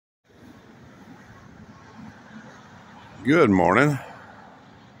Good morning.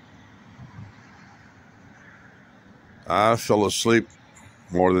 I fell asleep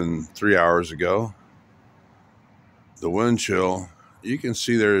more than 3 hours ago. The wind chill, you can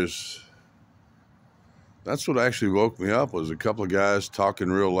see that's what actually woke me up was a couple of guys talking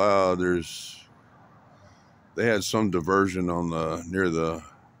real loud. They had some diversion near the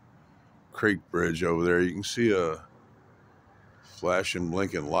creek bridge over there. You can see a flashing,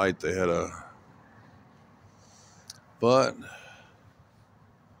 blinking light. But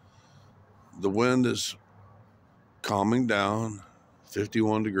the wind is calming down,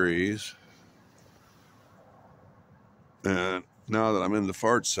 51 degrees. And now that I'm in the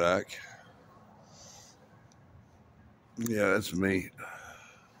fart sack, yeah, that's me.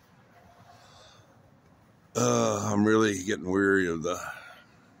 I'm really getting weary of the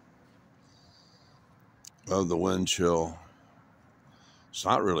wind chill. It's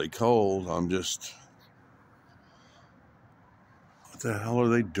not really cold. What the hell are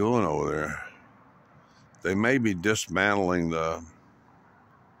they doing over there? They may be dismantling there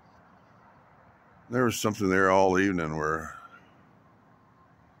was something there all evening or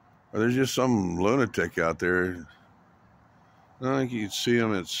there's just some lunatic out there. I don't think you can see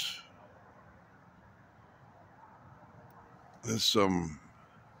him. I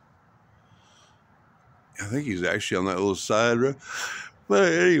think he's actually on that little side road.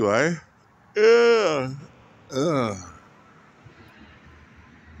 But anyway, yeah.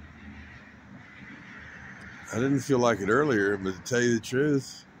 I didn't feel like it earlier, but to tell you the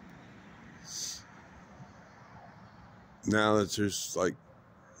truth, now that there's like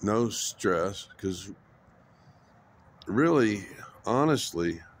no stress, because really,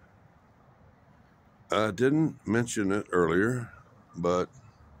 honestly, I didn't mention it earlier, but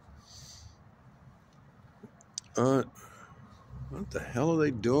what the hell are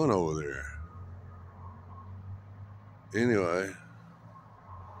they doing over there? Anyway,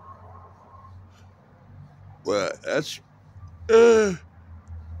 well, that's really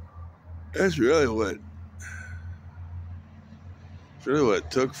what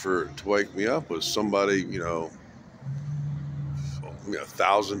it took to wake me up was somebody,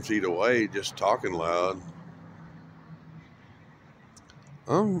 1,000 feet away, just talking loud.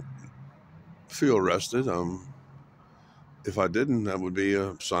 I feel rested. If I didn't, that would be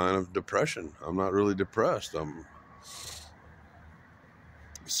a sign of depression. I'm not really depressed. I'm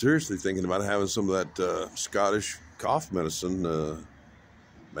seriously thinking about having some of that Scottish cough medicine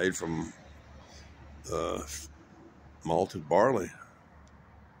made from malted barley.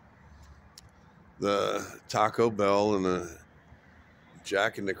 The Taco Bell and the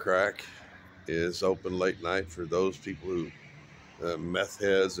Jack in the Crack is open late night for those people who meth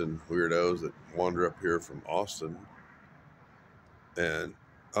heads and weirdos that wander up here from Austin. And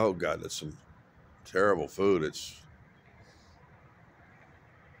oh god, that's some terrible food. It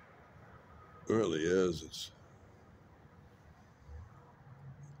really is.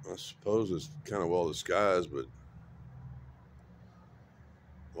 I suppose it's kind of well disguised, but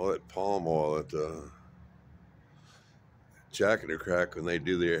all that palm oil at Jack in the Crack when they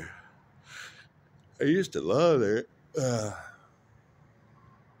do I used to love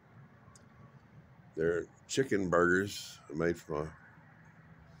their chicken burgers made from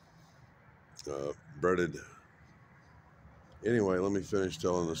breaded. Anyway, let me finish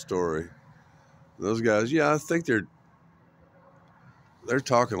telling the story. Those guys, yeah, I think they're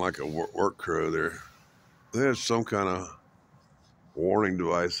talking like a work crew. They had some kind of warning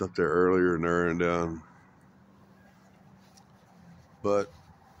device up there earlier, narrowing down. But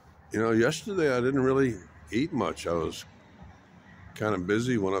yesterday I didn't really eat much. I was kind of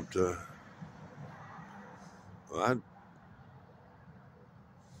busy. Went up to. I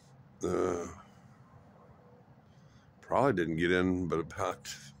probably didn't get in, but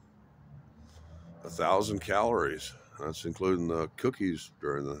about 1,000 calories. That's including the cookies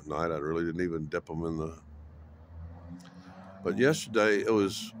during the night. I really didn't even dip them in the. But yesterday it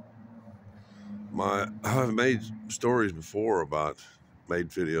was I've made videos before about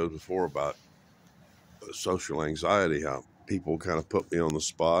social anxiety, how people kind of put me on the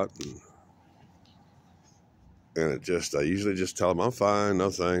spot, and I usually just tell them I'm fine, no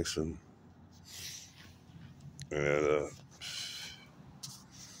thanks, and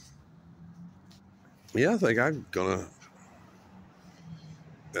yeah, I think I'm gonna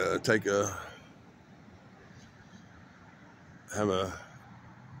have a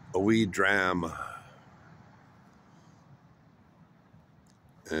wee dram,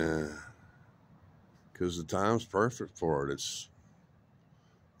 because the time's perfect for it. It's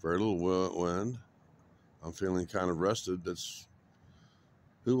very little wind. I'm feeling kind of rested.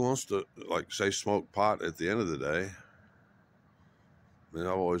 Who wants to, like, say, smoke pot at the end of the day? I mean,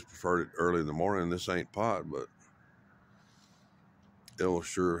 I've always preferred it early in the morning. This ain't pot, but it will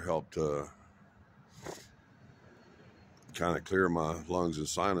sure help to kind of clear my lungs and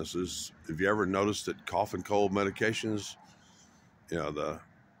sinuses. Have you ever noticed that cough and cold medications, the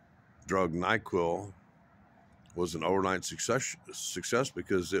drug NyQuil was an overnight success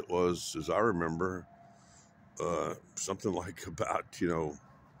because it was, as I remember, something like about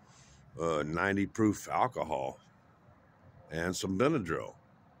 90 proof alcohol and some Benadryl.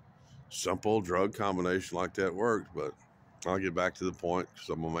 Simple drug combination like that worked, but I'll get back to the point because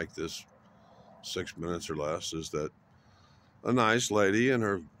I'm gonna make this 6 minutes or less. Is that a nice lady and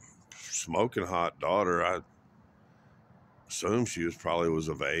her smoking hot daughter? I assume she was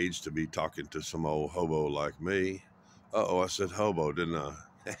of age to be talking to some old hobo like me. I said hobo, didn't I?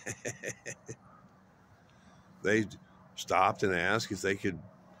 They stopped and asked if they could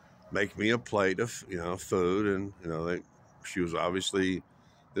make me a plate of food, and she was obviously,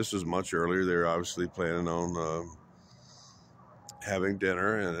 this was much earlier, they were obviously planning on having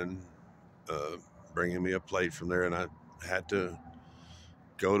dinner and bringing me a plate from there, and I had to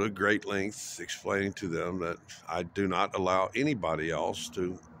go to great lengths explaining to them that I do not allow anybody else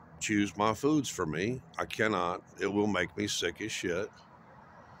to choose my foods for me. I cannot. It will make me sick as shit.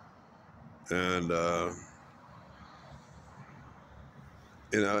 And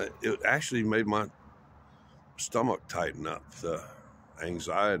it actually made my stomach tighten up. The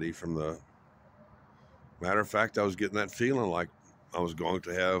anxiety from the matter of fact, I was getting that feeling like I was going to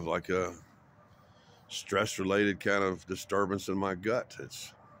have like a stress-related kind of disturbance in my gut.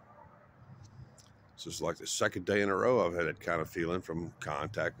 It's just like the second day in a row I've had that kind of feeling from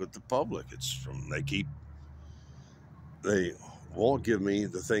contact with the public. It's from they won't give me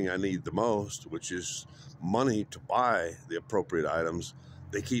the thing I need the most, which is money to buy the appropriate items.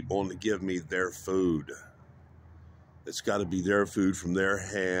 They keep wanting to give me their food. It's got to be their food from their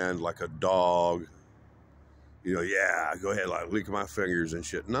hand, like a dog. Yeah, go ahead, like lick my fingers and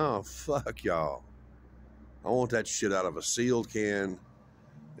shit. No, fuck y'all. I want that shit out of a sealed can.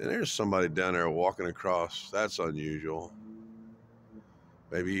 And there's somebody down there walking across. That's unusual.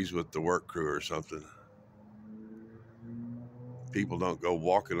 Maybe he's with the work crew or something. People don't go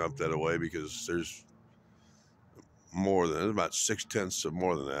walking up that way because there's about 6/10 of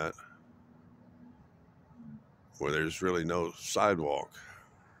more than that, where there's really no sidewalk.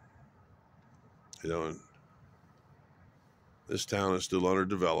 And this town is still under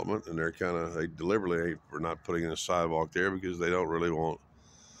development, and they deliberately are not putting in a sidewalk there because they don't really want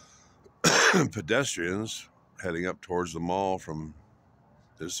pedestrians heading up towards the mall from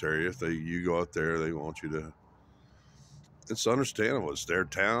this area. If you go out there, they want you to. It's understandable. It's their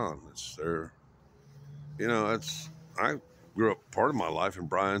town. It's their. I grew up part of my life in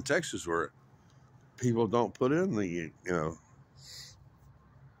Bryan, Texas, where people don't put in the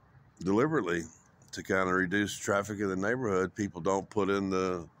deliberately to kind of reduce traffic in the neighborhood. People don't put in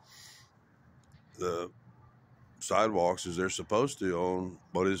the sidewalks as they're supposed to on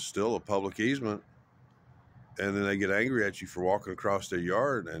what is still a public easement, and then they get angry at you for walking across their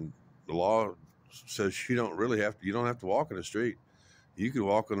yard. And the law says you don't have to walk in the street. You can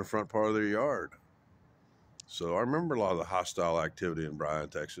walk on the front part of their yard. So I remember a lot of the hostile activity in Bryan,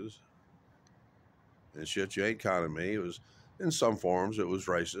 Texas. And shit, you ain't kind of me. It was, in some forms, it was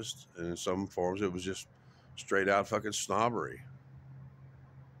racist. And in some forms, it was just straight out fucking snobbery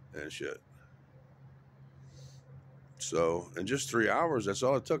and shit. So in just 3 hours, that's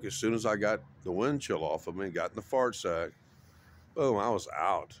all it took. As soon as I got the wind chill off of me, got in the fart sack, boom, I was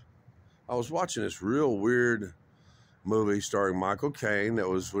out. I was watching this real weird movie starring Michael Caine that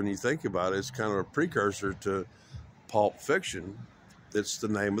was, when you think about it, it's kind of a precursor to Pulp Fiction. The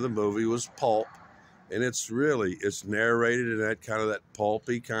name of the movie was Pulp, and it's narrated in that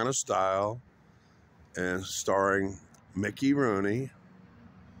pulpy kind of style, and starring Mickey Rooney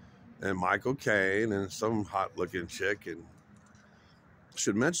and Michael Caine and some hot-looking chick. And I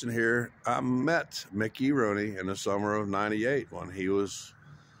should mention here, I met Mickey Rooney in the summer of '98 when he was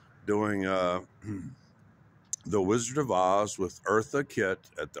doing The Wizard of Oz with Eartha Kitt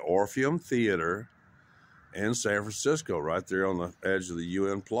at the Orpheum Theater in San Francisco, right there on the edge of the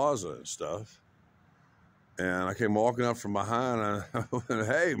UN Plaza and stuff. And I came walking up from behind, and I went,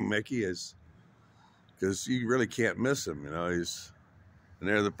 "Hey, Mickey," because you really can't miss him, and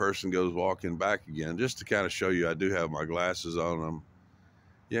there the person goes walking back again, just to kind of show you I do have my glasses on him.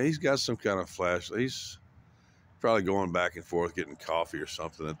 Yeah, he's got some kind of flash. He's probably going back and forth getting coffee or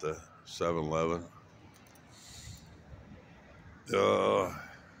something at the 7-Eleven.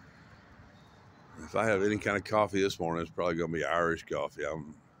 If I have any kind of coffee this morning, it's probably going to be Irish coffee.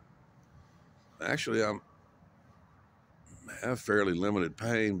 have fairly limited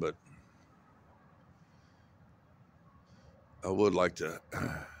pain, but I would like to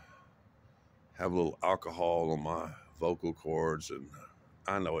have a little alcohol on my vocal cords, and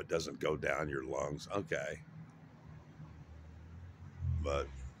I know it doesn't go down your lungs, okay, but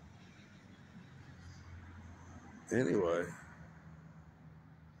anyway,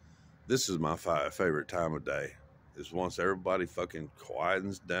 this is my favorite time of day. Is once everybody fucking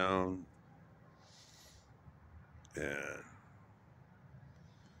quietens down and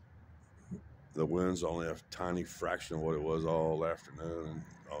the wind's only a tiny fraction of what it was all afternoon and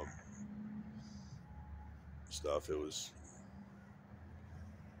all stuff. That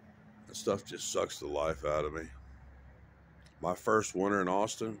stuff just sucks the life out of me. My first winter in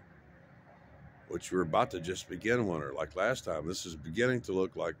Austin, which we're about to just begin winter, like last time, this is beginning to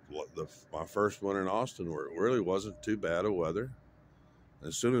look like my first winter in Austin, where it really wasn't too bad of weather.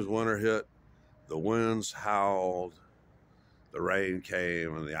 As soon as winter hit, the winds howled, the rain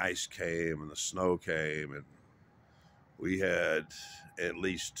came, and the ice came, and the snow came, and we had at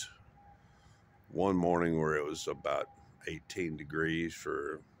least one morning where it was about 18 degrees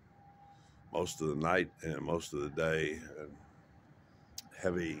for most of the night and most of the day, and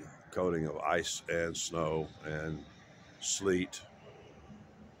heavy coating of ice and snow and sleet,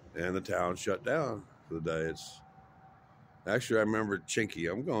 and the town shut down for the day. It's actually, I remember Chinky.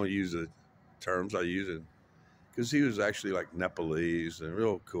 I'm going to use the terms I use it because he was actually like Nepalese and a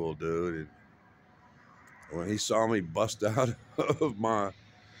real cool dude. And when he saw me bust out of my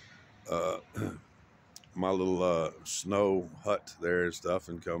my little snow hut there and stuff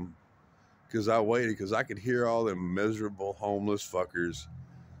and come, because I waited, because I could hear all them miserable homeless fuckers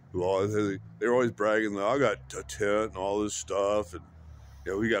who they're always bragging that I got a tent and all this stuff, and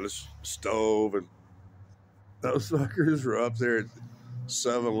we got a stove, and those fuckers were up there at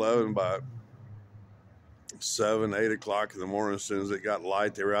 7-Eleven by 7, 8 o'clock in the morning. As soon as it got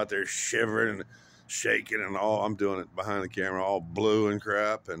light, they were out there shivering and shaking and all. I'm doing it behind the camera, all blue and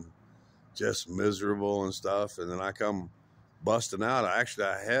crap and just miserable and stuff. And then I come busting out. I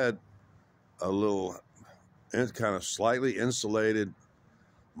had a little kind of slightly insulated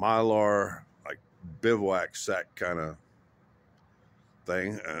Mylar, like bivouac sack kind of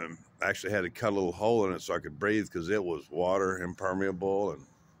thing, and I actually had to cut a little hole in it so I could breathe, because it was water impermeable and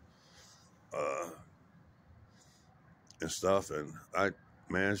stuff. And I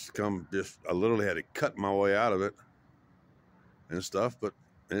managed to I literally had to cut my way out of it and stuff, but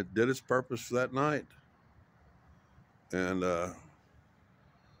it did its purpose for that night. And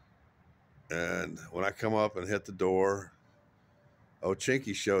when I come up and hit the door,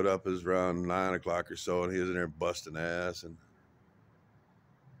 Chinky showed up. It was around 9 o'clock or so, and he was in there busting ass, and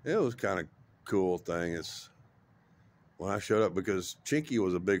it was kind of cool thing. It's when I showed up, because Chinky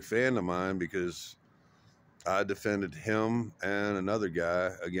was a big fan of mine, because I defended him and another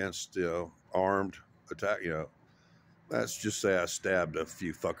guy against armed attack. Let's just say I stabbed a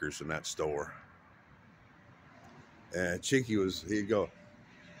few fuckers in that store, and Chinky he'd go,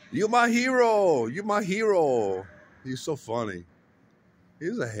 "You my hero, you my hero." He's so funny. He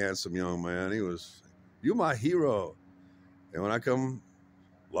was a handsome young man. You my hero. And when I come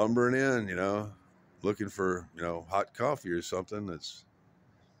lumbering in, looking for, hot coffee or something,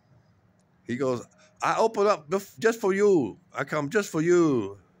 he goes, "I open up just for you. I come just for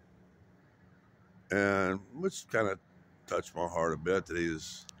you." And which kind of touched my heart a bit, that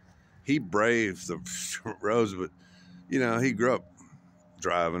he braved the roads, but, he grew up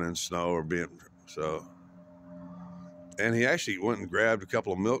driving in snow or so. And he actually went and grabbed a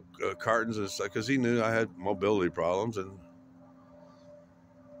couple of milk cartons and stuff, because he knew I had mobility problems, and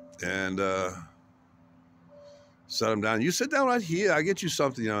set him down. "You sit down right here. I get you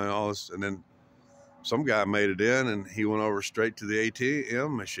something," and all this. And then some guy made it in, and he went over straight to the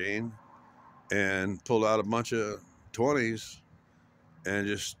ATM machine and pulled out a bunch of 20s and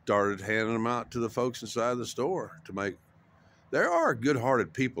just started handing them out to the folks inside the store. There are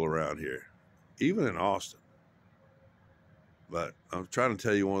good-hearted people around here, even in Austin. But I'm trying to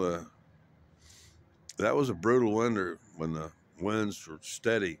tell you, that was a brutal winter when the winds were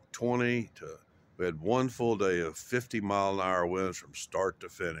steady, we had one full day of 50-mile-an-hour winds from start to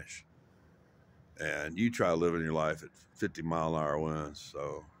finish. And you try living your life at 50-mile-an-hour winds.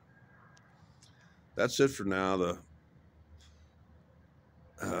 So that's it for now.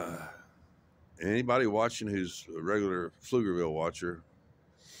 Anybody watching who's a regular Pflugerville watcher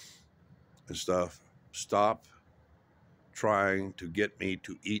and stuff, stop trying to get me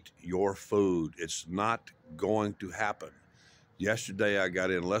to eat your food. It's not going to happen. Yesterday, I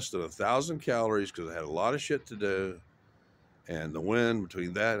got in less than 1,000 calories because I had a lot of shit to do. And the wind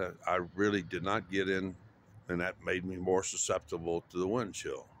between that, I really did not get in and that made me more susceptible to the wind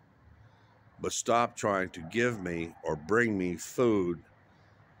chill. But stop trying to give me or bring me food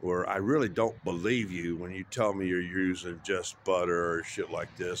where I really don't believe you when you tell me you're using just butter or shit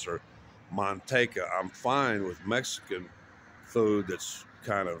like this or manteca. I'm fine with Mexican food that's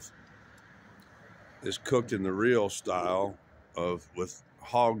kind of is cooked in the real style of with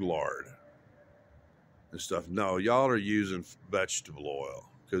hog lard and stuff. No, y'all are using vegetable oil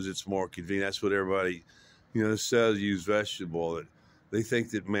because it's more convenient. That's what everybody, says use vegetable oil. They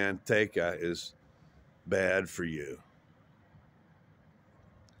think that manteca is bad for you.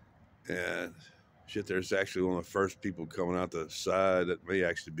 And shit, there's actually one of the first people coming out the side that may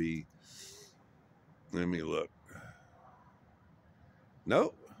actually be, let me look.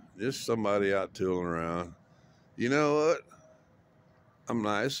 Nope, just somebody out tooling around. You know what? I'm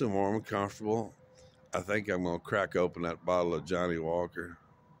nice and warm and comfortable. I think I'm going to crack open that bottle of Johnny Walker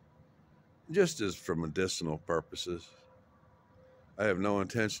just as for medicinal purposes. I have no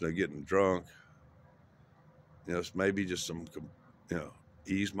intention of getting drunk. It's maybe just some,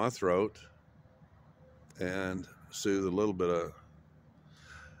 ease my throat and soothe a little bit of,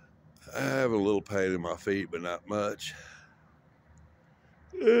 I have a little pain in my feet, but not much.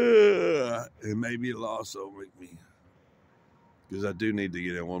 And maybe it'll also make me, because I do need to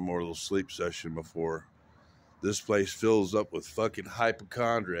get in one more little sleep session before this place fills up with fucking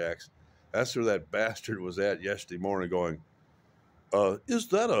hypochondriacs. That's where that bastard was at yesterday morning going, is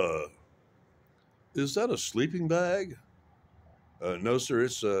that a sleeping bag? No, sir,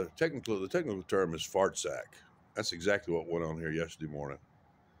 it's the technical term is fart sack. That's exactly what went on here yesterday morning.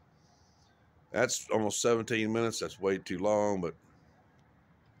 That's almost 17 minutes. That's way too long, but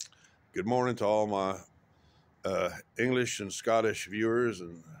good morning to all my English and Scottish viewers,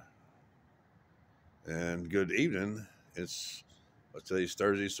 and good evening. Today's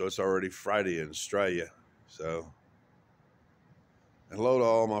Thursday, so it's already Friday in Australia. So, and hello to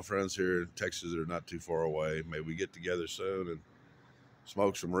all my friends here in Texas that are not too far away. Maybe we get together soon and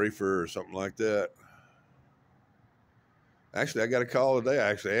smoke some reefer or something like that. Actually, I got a call today. I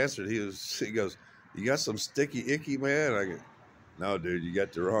actually answered. He goes, "You got some sticky icky, man?" I go, "No, dude, you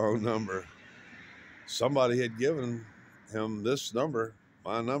got the wrong number." Somebody had given him this number,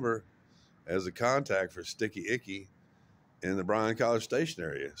 my number, as a contact for sticky icky in the Bryan College Station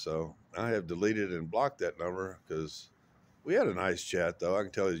area. So I have deleted and blocked that number because we had a nice chat, though. I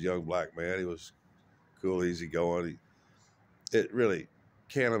can tell he's a young black man. He was cool, easy going.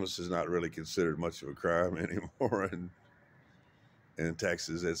 Cannabis is not really considered much of a crime anymore in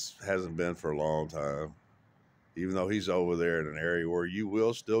Texas. It hasn't been for a long time, even though he's over there in an area where you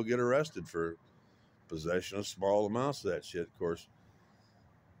will still get arrested for possession of small amounts of that shit. Of course,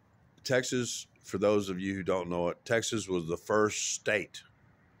 Texas, for those of you who don't know it, Texas was the first state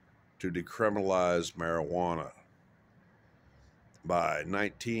to decriminalize marijuana. By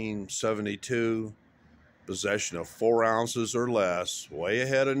 1972, possession of 4 ounces or less, way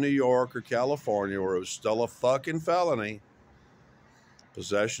ahead of New York or California, where it was still a fucking felony.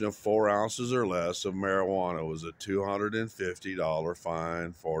 Possession of 4 ounces or less of marijuana was a $250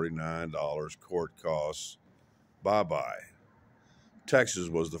 fine, $49 court costs. Bye-bye. Texas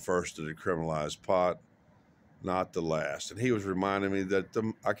was the first to decriminalize pot, not the last. And he was reminding me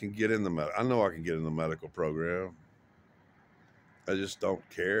that I can get in I know I can get in the medical program. I just don't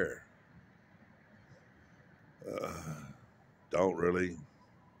care. Don't really.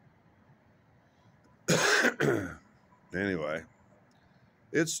 Anyway,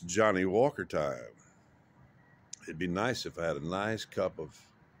 it's Johnny Walker time. It'd be nice if I had a nice cup of,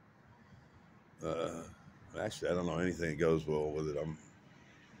 actually, I don't know anything that goes well with it.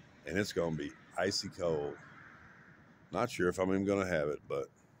 And it's going to be icy cold. Not sure if I'm even going to have it, but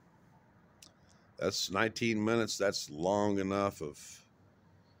that's 19 minutes. That's long enough of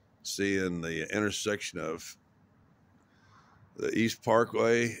seeing the intersection of the East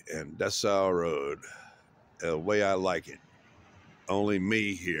Parkway and Dessau Road the way I like it. Only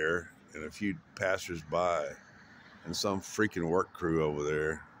me here and a few passers-by and some freaking work crew over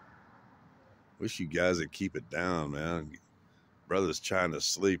there. Wish you guys would keep it down, man. Brother's trying to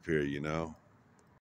sleep here,